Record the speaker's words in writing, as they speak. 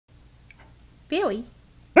Billy?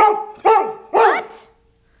 What?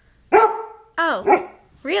 Oh,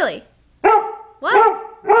 really?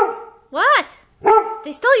 What? What?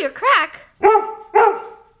 They stole your crack?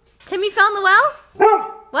 Timmy fell in the well?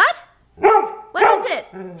 What? What is it?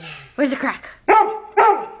 Where's the crack? Go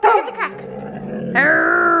get the crack.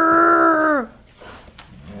 Arrgh.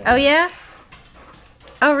 Oh yeah?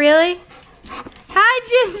 Oh really? Hi,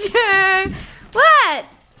 Ginger! What?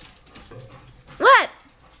 What?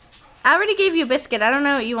 I already gave you a biscuit. I don't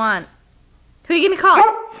know what you want. Who are you gonna call?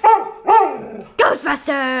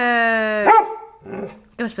 Ghostbusters!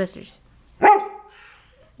 Ghostbusters.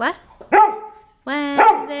 What? When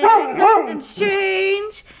there's something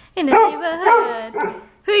strange in the neighborhood.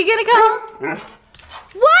 Who are you gonna call?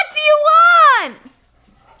 What do you want?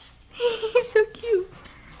 He's so cute.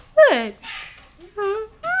 What?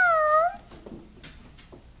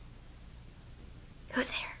 Who's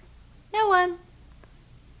there? No one.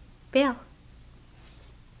 Bill.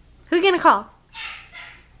 Who are you gonna call?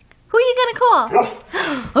 Who are you gonna call?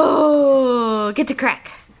 Oh, get the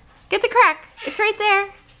crack. Get the crack. It's right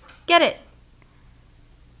there. Get it.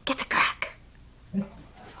 Get the crack.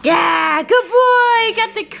 Yeah, good boy.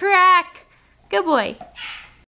 Got the crack. Good boy.